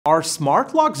Are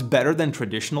smart locks better than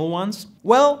traditional ones?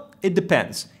 Well, it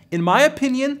depends. In my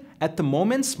opinion, at the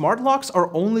moment, smart locks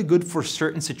are only good for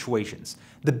certain situations.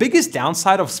 The biggest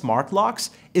downside of smart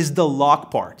locks is the lock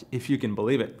part, if you can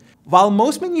believe it. While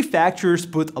most manufacturers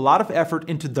put a lot of effort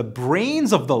into the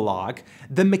brains of the lock,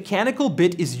 the mechanical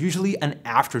bit is usually an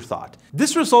afterthought.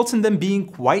 This results in them being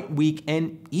quite weak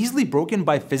and easily broken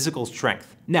by physical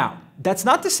strength. Now, that's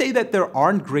not to say that there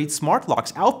aren't great smart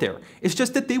locks out there. It's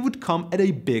just that they would come at a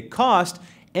big cost,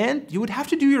 and you would have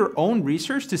to do your own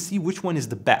research to see which one is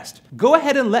the best. Go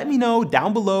ahead and let me know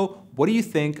down below, what do you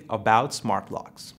think about smart locks?